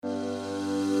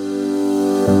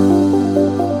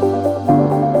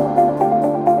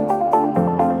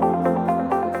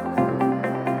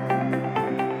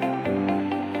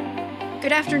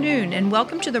and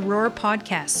welcome to the Roar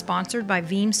podcast, sponsored by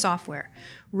Veeam Software.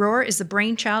 Roar is the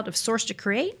brainchild of Source to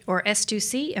Create, or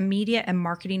S2C, a media and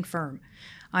marketing firm.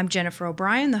 I'm Jennifer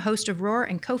O'Brien, the host of Roar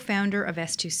and co-founder of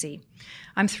S2C.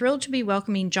 I'm thrilled to be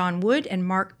welcoming John Wood and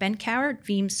Mark Benkauer,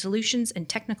 Veeam's solutions and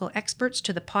technical experts,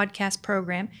 to the podcast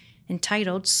program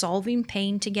entitled Solving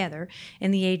Pain Together in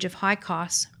the Age of High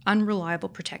Costs, Unreliable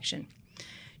Protection.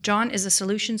 John is a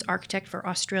solutions architect for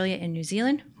Australia and New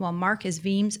Zealand, while Mark is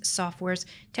Veeam's Software's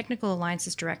Technical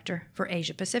Alliances Director for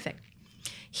Asia Pacific.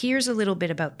 Here's a little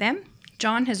bit about them.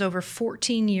 John has over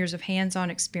 14 years of hands-on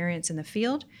experience in the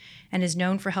field and is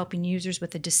known for helping users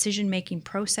with the decision-making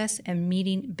process and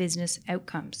meeting business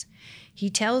outcomes.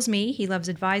 He tells me he loves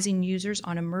advising users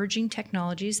on emerging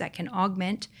technologies that can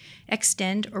augment,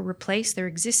 extend, or replace their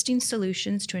existing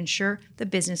solutions to ensure the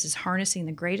business is harnessing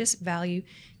the greatest value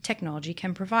technology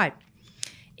can provide.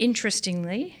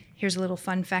 Interestingly, here's a little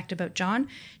fun fact about John.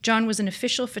 John was an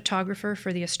official photographer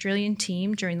for the Australian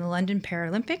team during the London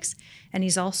Paralympics, and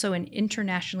he's also an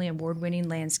internationally award-winning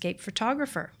landscape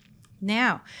photographer.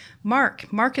 Now,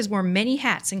 Mark has worn many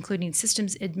hats, including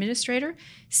systems administrator,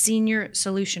 senior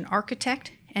solution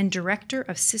architect, and director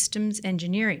of systems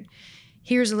engineering.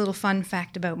 Here's a little fun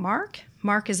fact about Mark.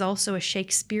 Mark is also a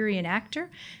Shakespearean actor,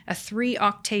 a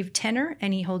 3-octave tenor,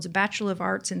 and he holds a Bachelor of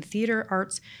Arts in Theater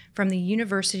Arts from the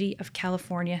University of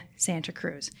California, Santa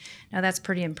Cruz. Now, that's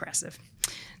pretty impressive.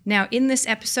 Now, in this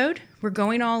episode, we're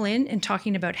going all in and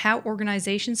talking about how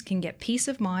organizations can get peace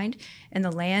of mind in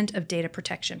the land of data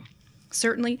protection.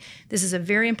 Certainly, this is a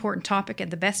very important topic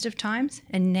at the best of times,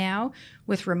 and now,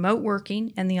 with remote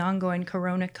working and the ongoing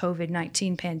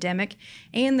COVID-19 pandemic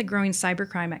and the growing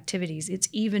cybercrime activities, it's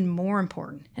even more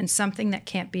important and something that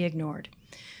can't be ignored.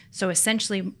 So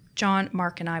essentially, John,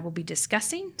 Mark, and I will be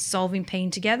discussing solving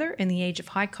pain together in the age of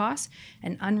high costs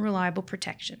and unreliable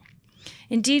protection.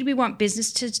 Indeed, we want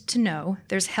businesses to know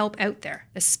there's help out there,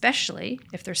 especially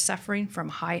if they're suffering from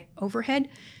high overhead,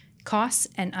 costs,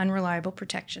 and unreliable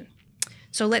protection.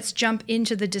 So let's jump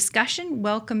into the discussion.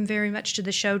 Welcome very much to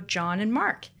the show, John and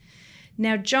Mark.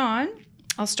 Now, John,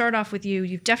 I'll start off with you.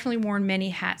 You've definitely worn many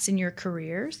hats in your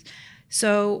careers.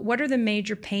 So what are the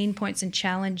major pain points and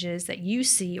challenges that you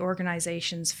see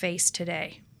organizations face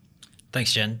today?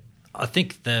 Thanks, Jen. I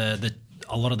think a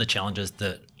lot of the challenges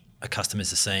that our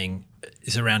customers are seeing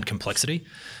is around complexity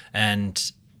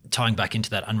and tying back into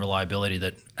that unreliability,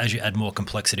 that as you add more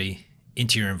complexity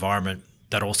into your environment,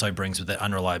 that also brings with that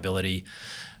unreliability,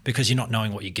 because you're not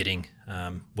knowing what you're getting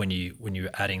when you're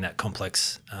adding that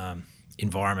complex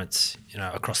environments,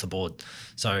 across the board.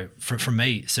 So from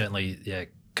me, certainly,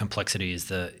 complexity is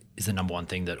the number one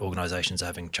thing that organizations are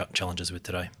having challenges with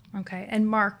today. Okay. And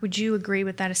Mark, would you agree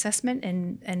with that assessment?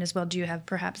 And as well, do you have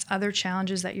perhaps other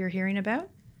challenges that you're hearing about?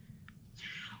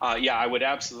 Yeah, I would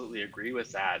absolutely agree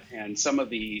with that. And some of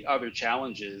the other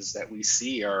challenges that we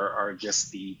see are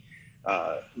just the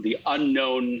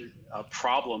unknown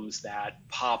problems that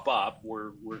pop up.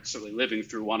 We're certainly living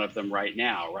through one of them right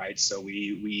now, right? So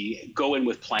we go in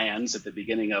with plans at the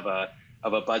beginning of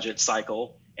a budget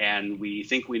cycle, and we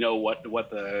think we know what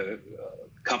the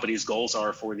company's goals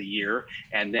are for the year,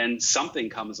 and then something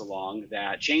comes along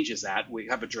that changes that. We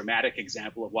have a dramatic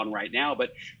example of one right now,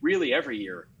 but really every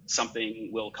year something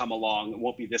will come along, it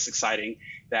won't be this exciting,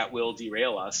 that will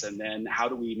derail us. And then how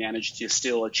do we manage to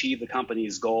still achieve the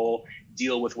company's goal,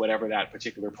 deal with whatever that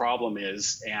particular problem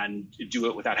is, and do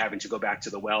it without having to go back to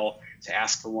the well to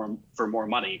ask for more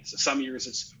money? So some years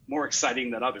it's more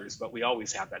exciting than others, but we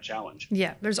always have that challenge.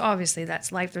 Yeah,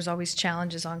 that's life. There's always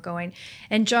challenges ongoing.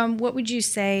 And John, what would you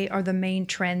say are the main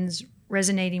trends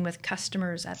resonating with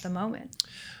customers at the moment?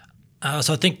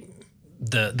 So I think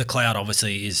the cloud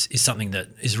obviously is something that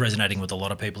is resonating with a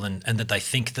lot of people, and that they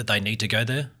think that they need to go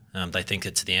there. They think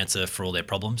it's the answer for all their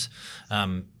problems.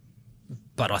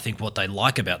 But I think what they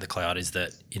like about the cloud is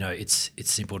that, it's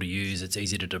simple to use, it's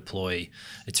easy to deploy,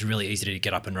 it's really easy to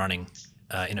get up and running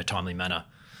in a timely manner.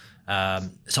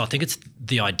 So I think it's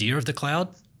the idea of the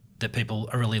cloud that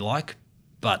people really like,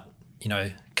 but,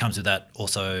 comes with that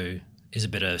also is a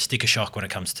bit of sticker shock when it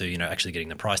comes to, actually getting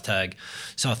the price tag.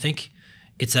 So I think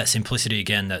it's that simplicity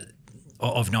again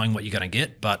of knowing what you're going to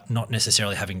get, but not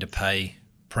necessarily having to pay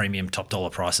premium top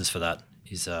dollar prices for that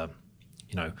is,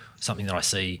 something that I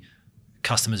see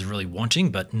customers really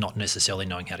wanting, but not necessarily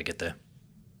knowing how to get there.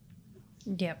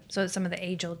 Yeah, so some of the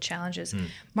age-old challenges.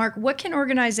 Mark, what can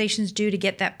organizations do to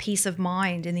get that peace of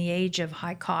mind in the age of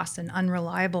high cost and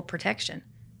unreliable protection?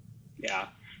 Yeah,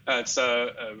 it's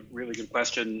a really good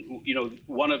question.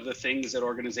 One of the things that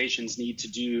organizations need to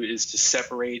do is to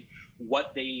separate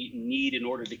what they need in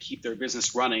order to keep their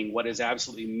business running, what is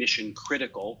absolutely mission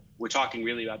critical. We're talking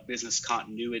really about business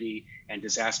continuity and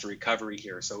disaster recovery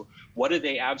here. So what do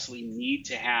they absolutely need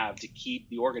to have to keep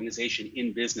the organization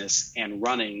in business and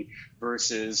running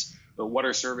versus what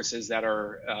are services that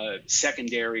are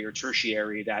secondary or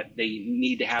tertiary that they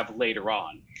need to have later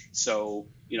on. So,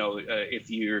 if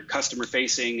you're customer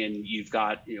facing and you've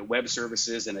got web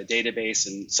services and a database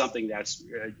and something that's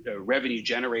revenue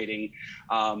generating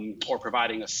or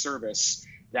providing a service,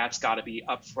 that's got to be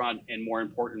upfront and more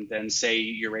important than, say,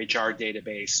 your HR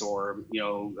database or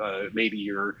maybe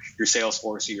your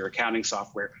Salesforce or your accounting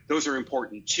software. Those are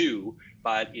important too,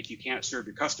 but if you can't serve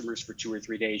your customers for 2 or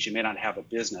 3 days, you may not have a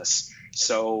business.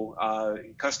 So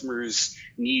customers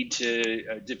need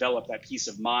to develop that peace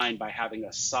of mind by having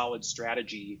a solid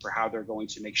strategy for how they're going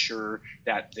to make sure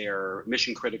that their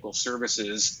mission critical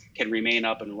services can remain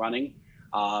up and running.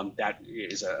 That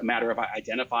is a matter of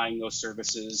identifying those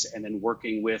services and then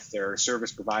working with their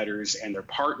service providers and their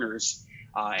partners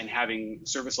and having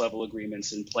service level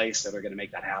agreements in place that are going to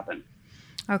make that happen.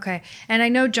 Okay. And I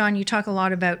know, John, you talk a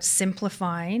lot about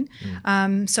simplifying.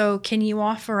 So can you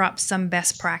offer up some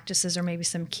best practices or maybe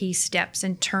some key steps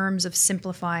in terms of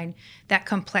simplifying that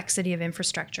complexity of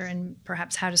infrastructure and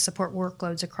perhaps how to support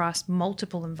workloads across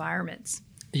multiple environments?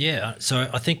 Yeah. So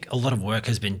I think a lot of work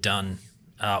has been done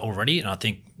already. And I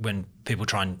think when people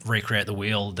try and recreate the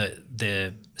wheel, that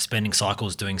they're spending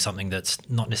cycles doing something that's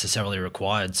not necessarily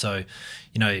required. So,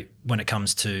 when it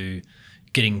comes to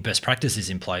getting best practices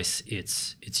in place,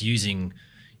 it's using,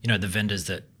 the vendors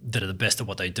that are the best at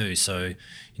what they do. So,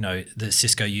 the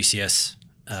Cisco UCS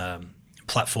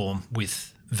platform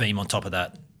with Veeam on top of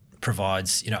that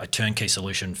provides, a turnkey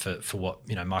solution for what,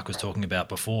 Mike was talking about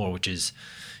before, which is,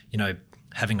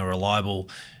 having a reliable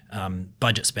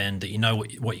budget spend that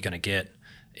what you're going to get.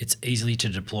 It's easily to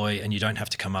deploy, and you don't have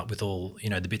to come up with all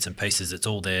the bits and pieces. It's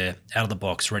all there, out of the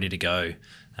box, ready to go,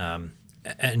 and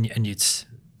it's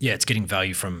getting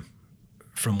value from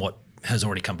what has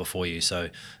already come before you. So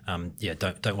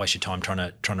don't waste your time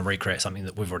trying to recreate something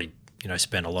that we've already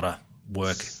spent a lot of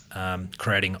work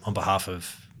creating on behalf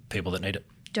of people that need it.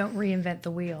 Don't reinvent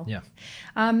the wheel. Yeah.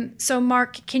 So,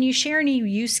 Mark, can you share any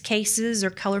use cases or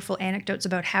colorful anecdotes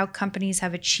about how companies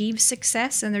have achieved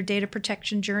success in their data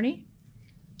protection journey?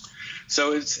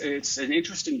 So it's an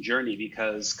interesting journey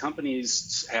because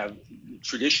companies have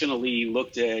traditionally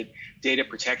looked at data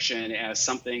protection as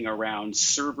something around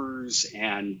servers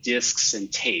and disks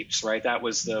and tapes, right? That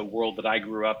was the world that I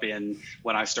grew up in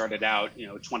when I started out,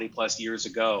 20 plus years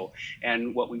ago.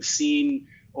 And what we've seen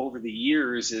over the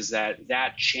years is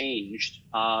that changed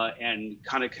and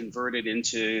kind of converted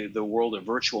into the world of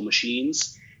virtual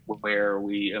machines, where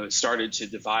we started to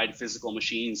divide physical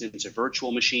machines into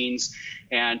virtual machines,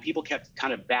 and people kept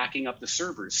kind of backing up the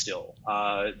servers still.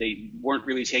 They weren't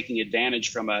really taking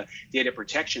advantage from a data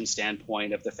protection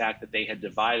standpoint of the fact that they had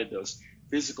divided those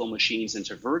physical machines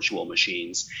into virtual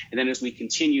machines. And then as we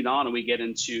continued on and we get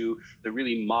into the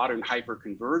really modern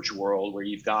hyper-converged world where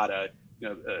you've got a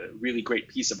really great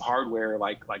piece of hardware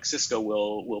like Cisco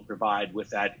will provide with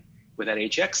that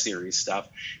HX series stuff.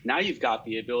 Now you've got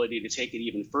the ability to take it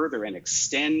even further and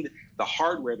extend the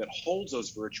hardware that holds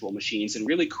those virtual machines and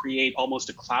really create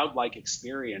almost a cloud-like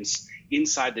experience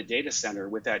inside the data center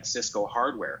with that Cisco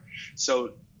hardware.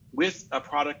 So with a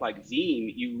product like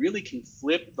Veeam, you really can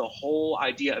flip the whole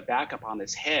idea of backup on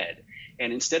its head.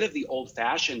 And instead of the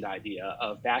old-fashioned idea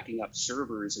of backing up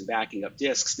servers and backing up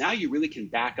disks, now you really can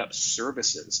back up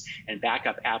services and back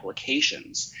up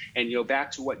applications. And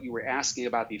back to what you were asking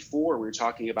about before, we were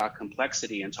talking about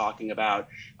complexity and talking about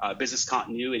business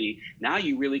continuity. Now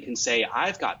you really can say,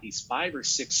 I've got these 5 or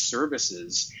 6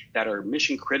 services that are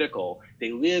mission critical.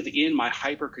 They live in my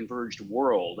hyper-converged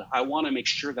world. I want to make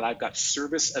sure that I've got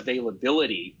service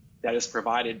availability that is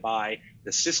provided by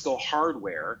the Cisco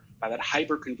hardware, by that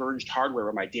hyper-converged hardware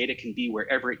where my data can be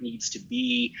wherever it needs to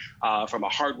be from a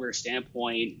hardware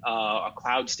standpoint, a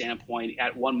cloud standpoint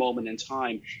at one moment in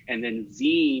time, and then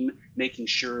Veeam making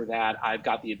sure that I've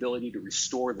got the ability to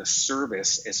restore the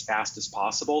service as fast as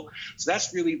possible. So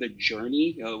that's really the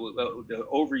journey, the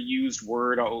overused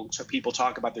word. So people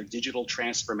talk about their digital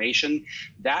transformation.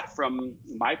 That, from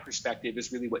my perspective,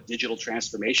 is really what digital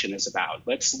transformation is about.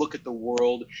 Let's look at the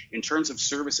world in terms of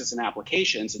services and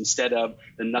applications instead of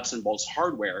the nuts and bolts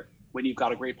hardware. When you've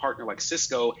got a great partner like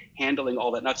Cisco handling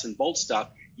all that nuts and bolts stuff,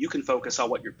 you can focus on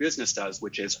what your business does,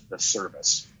 which is the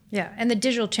service. Yeah, and the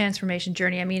digital transformation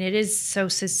journey, I mean, it is so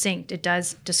succinct. It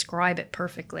does describe it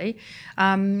perfectly.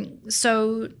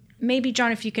 So maybe,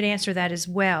 John, if you could answer that as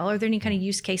well. Are there any kind of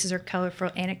use cases or colorful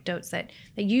anecdotes that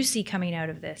you see coming out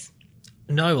of this?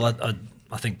 No, well,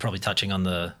 I think probably touching on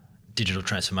the digital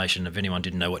transformation. If anyone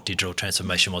didn't know what digital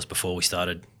transformation was before we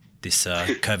started this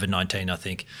COVID-19, I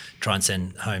think try and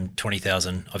send home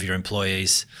 20,000 of your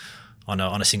employees on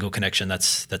a single connection.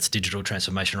 That's digital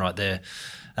transformation right there.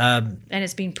 And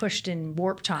it's being pushed in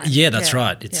warp time. Yeah, that's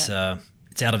right. It's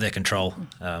out of their control.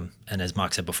 And as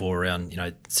Mark said before, around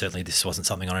certainly this wasn't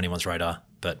something on anyone's radar,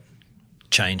 but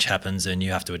change happens and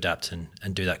you have to adapt and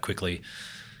do that quickly.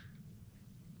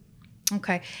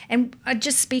 Okay. And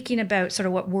just speaking about sort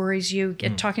of what worries you,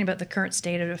 talking about the current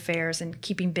state of affairs and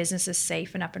keeping businesses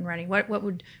safe and up and running, what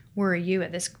would worry you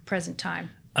at this present time?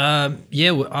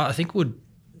 I think would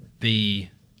be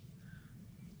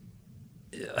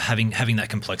having that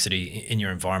complexity in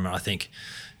your environment. I think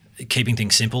keeping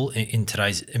things simple in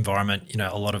today's environment,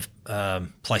 a lot of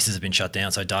places have been shut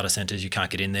down. So data centers, you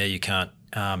can't get in there. You can't,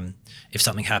 if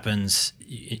something happens,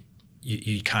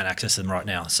 you can't access them right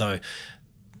now. So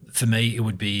for me, it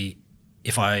would be,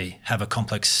 if I have a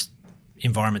complex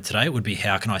environment today, it would be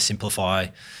how can I simplify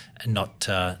and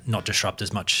not disrupt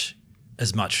as much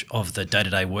of the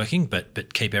day-to-day working,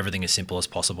 but keep everything as simple as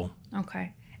possible.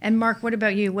 Okay. And Mark, what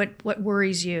about you? What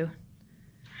worries you?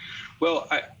 Well,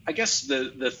 I guess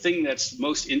the thing that's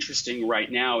most interesting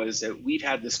right now is that we've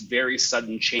had this very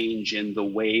sudden change in the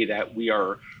way that we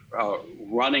are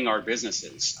running our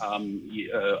businesses.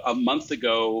 A month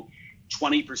ago,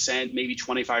 20%, maybe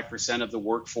 25% of the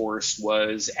workforce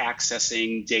was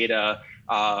accessing data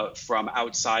from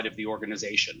outside of the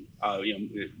organization.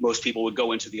 Most people would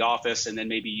go into the office and then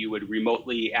maybe you would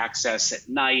remotely access at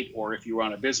night or if you were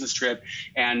on a business trip.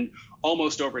 And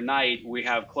almost overnight, we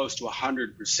have close to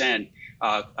 100%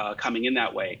 coming in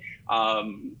that way.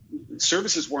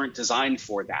 Services weren't designed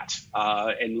for that.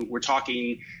 And we're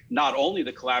talking not only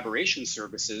the collaboration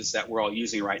services that we're all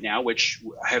using right now, which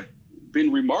have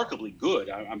been remarkably good.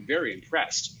 I'm very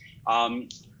impressed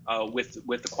with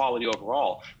the quality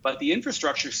overall, but the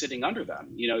infrastructure sitting under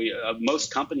them.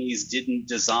 Most companies didn't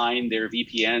design their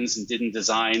VPNs and didn't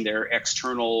design their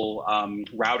external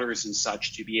routers and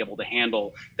such to be able to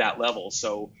handle that level.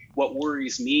 So what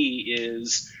worries me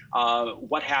is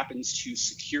what happens to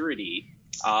security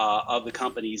of the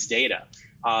company's data.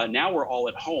 Now we're all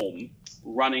at home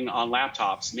running on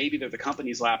laptops. Maybe they're the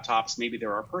company's laptops, maybe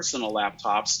they're our personal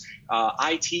laptops.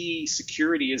 IT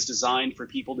security is designed for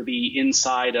people to be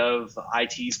inside of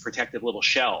IT's protective little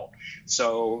shell.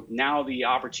 So now the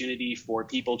opportunity for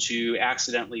people to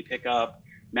accidentally pick up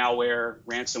malware,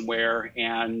 ransomware,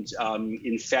 and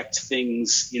infect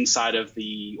things inside of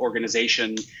the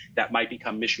organization that might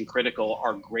become mission critical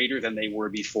are greater than they were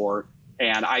before.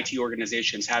 And IT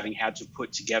organizations having had to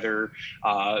put together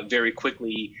very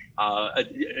quickly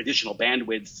additional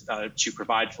bandwidth to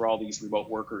provide for all these remote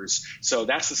workers. So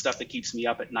that's the stuff that keeps me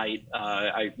up at night.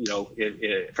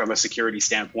 From a security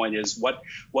standpoint, is what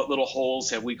little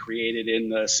holes have we created in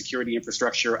the security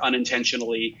infrastructure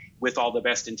unintentionally with all the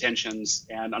best intentions,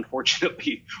 and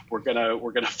unfortunately, we're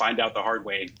gonna find out the hard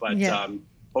way. But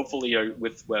hopefully,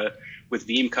 with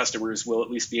Veeam customers, we'll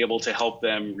at least be able to help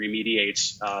them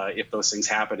remediate if those things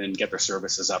happen and get their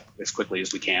services up as quickly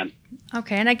as we can.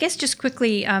 Okay, and I guess just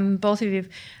quickly, both of you,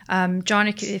 John,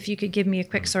 if you could give me a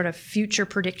quick sort of future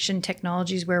prediction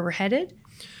technologies where we're headed.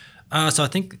 So I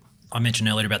think I mentioned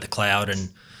earlier about the cloud and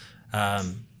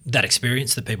that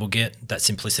experience that people get, that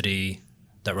simplicity,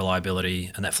 that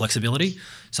reliability, and that flexibility.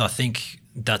 So I think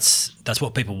that's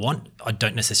what people want. I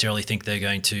don't necessarily think they're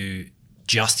going to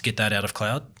just get that out of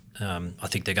cloud. I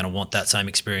think they're going to want that same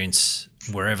experience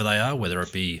wherever they are, whether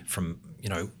it be from,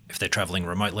 if they're traveling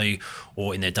remotely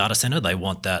or in their data center, they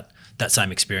want that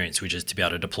same experience, which is to be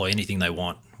able to deploy anything they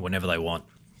want, whenever they want,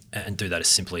 and do that as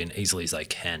simply and easily as they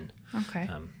can. Okay.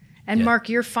 And Mark,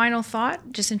 your final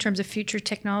thought, just in terms of future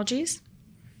technologies?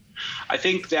 I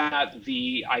think that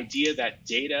the idea that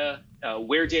data,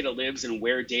 where data lives and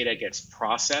where data gets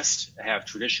processed, have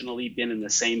traditionally been in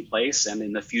the same place. And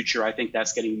in the future, I think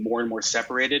that's getting more and more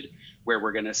separated, where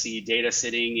we're going to see data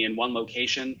sitting in one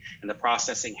location and the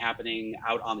processing happening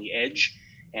out on the edge.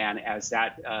 And as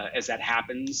that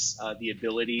happens, the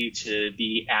ability to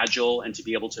be agile and to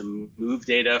be able to move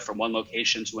data from one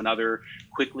location to another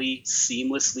quickly,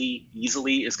 seamlessly,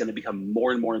 easily is going to become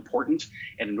more and more important.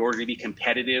 And in order to be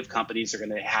competitive, companies are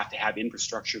going to have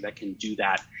infrastructure that can do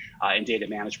that and data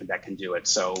management that can do it.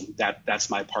 So that's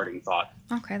my parting thought.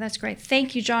 Okay, that's great.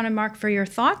 Thank you, John and Mark, for your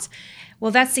thoughts.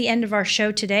 Well, that's the end of our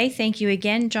show today. Thank you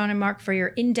again, John and Mark, for your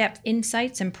in-depth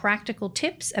insights and practical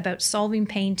tips about solving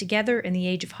pain together in the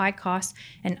age of high costs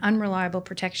and unreliable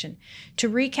protection. To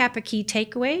recap a key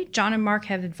takeaway, John and Mark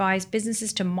have advised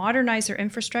businesses to modernize their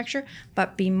infrastructure,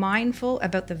 but be mindful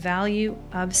about the value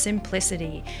of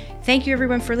simplicity. Thank you,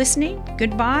 everyone, for listening.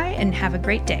 Goodbye, and have a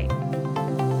great day.